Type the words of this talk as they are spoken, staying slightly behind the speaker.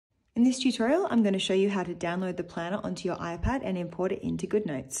In this tutorial, I'm going to show you how to download the planner onto your iPad and import it into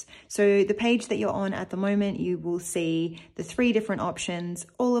GoodNotes. So the page that you're on at the moment, you will see the 3 different options.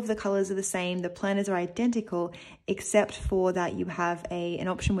 All of the colors are the same. The planners are identical, except for that you have an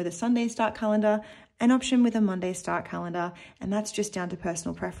option with a Sunday start calendar, an option with a Monday start calendar, and that's just down to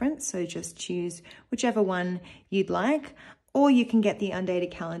personal preference. So just choose whichever one you'd like. Or you can get the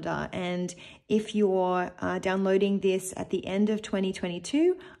undated calendar. And if you're downloading this at the end of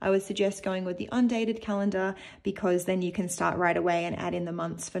 2022, I would suggest going with the undated calendar, because then you can start right away and add in the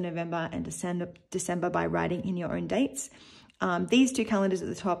months for November and December by writing in your own dates. These 2 calendars at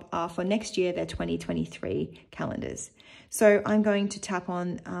the top are for next year, they're 2023 calendars. So I'm going to tap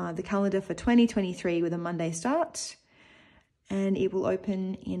on the calendar for 2023 with a Monday start, and it will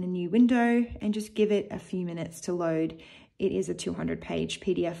open in a new window, and just give it a few minutes to load. It is a 200-page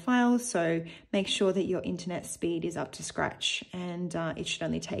PDF file, so make sure that your internet speed is up to scratch, and it should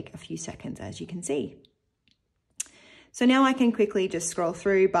only take a few seconds, as you can see. So now I can quickly just scroll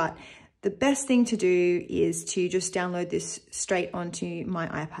through, but the best thing to do is to just download this straight onto my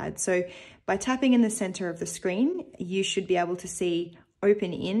iPad. So by tapping in the center of the screen, you should be able to see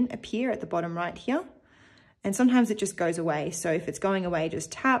Open In appear at the bottom right here. And sometimes it just goes away. So if it's going away,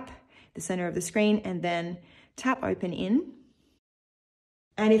 just tap the center of the screen and then tap Open In.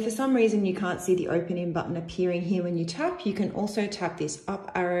 And if for some reason you can't see the Open In button appearing here when you tap, you can also tap this up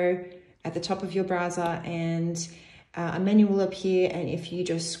arrow at the top of your browser, and a menu will appear. And if you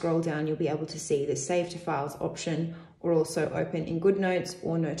just scroll down, you'll be able to see the Save to Files option, or also Open in GoodNotes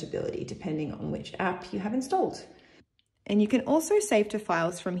or Notability, depending on which app you have installed. And you can also save to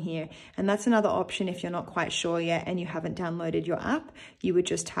files from here. And that's another option if you're not quite sure yet and you haven't downloaded your app. You would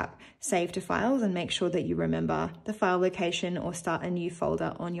just tap Save to Files and make sure that you remember the file location, or start a new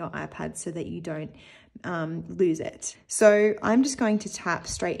folder on your iPad so that you don't lose it. So I'm just going to tap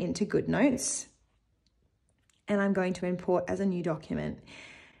straight into GoodNotes, and I'm going to import as a new document,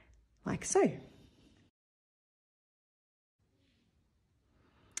 like so.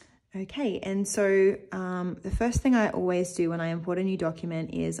 Okay, and so the first thing I always do when I import a new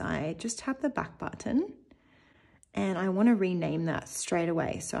document is I just tap the back button, and I want to rename that straight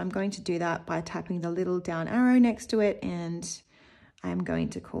away. So I'm going to do that by tapping the little down arrow next to it, and I'm going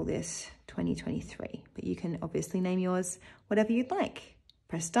to call this 2023, but you can obviously name yours whatever you'd like.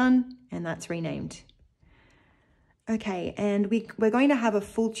 Press done, and that's renamed. Okay, and we're going to have a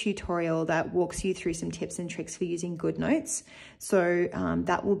full tutorial that walks you through some tips and tricks for using GoodNotes. So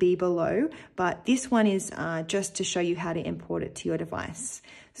that will be below, but this one is just to show you how to import it to your device.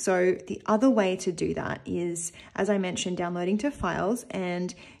 So the other way to do that is, as I mentioned, downloading to files,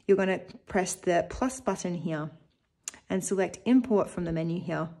 and you're going to press the plus button here and select import from the menu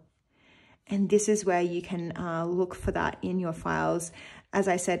here. And this is where you can look for that in your files. As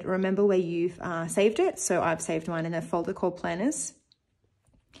I said, remember where you've saved it. So I've saved mine in a folder called Planners.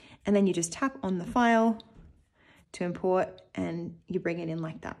 And then you just tap on the file to import, and you bring it in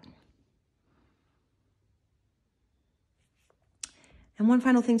like that. And one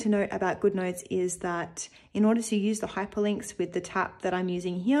final thing to note about GoodNotes is that in order to use the hyperlinks with the tap that I'm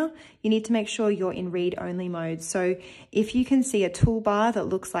using here, you need to make sure you're in read-only mode. So if you can see a toolbar that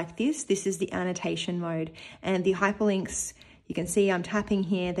looks like this is the annotation mode. And the hyperlinks, you can see I'm tapping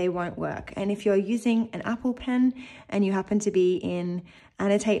here, they won't work. And if you're using an Apple Pen and you happen to be in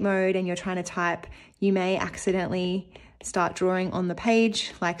annotate mode and you're trying to type, you may accidentally start drawing on the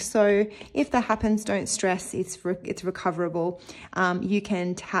page like so. If that happens, don't stress, it's recoverable. You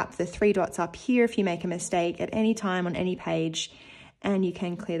can tap the 3 dots up here if you make a mistake at any time on any page, and you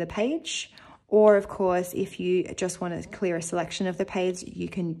can clear the page. Or of course, if you just want to clear a selection of the page, you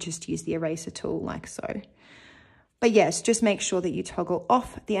can just use the eraser tool like so. But yes, just make sure that you toggle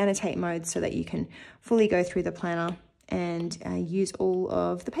off the annotate mode so that you can fully go through the planner and use all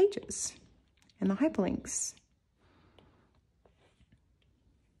of the pages and the hyperlinks.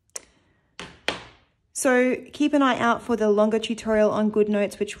 So keep an eye out for the longer tutorial on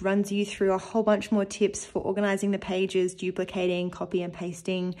GoodNotes, which runs you through a whole bunch more tips for organizing the pages, duplicating, copy and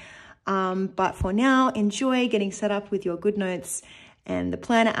pasting. But for now, enjoy getting set up with your GoodNotes and the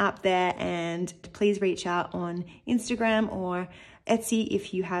planner app there, and please reach out on Instagram or Etsy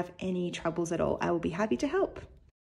if you have any troubles at all. I will be happy to help.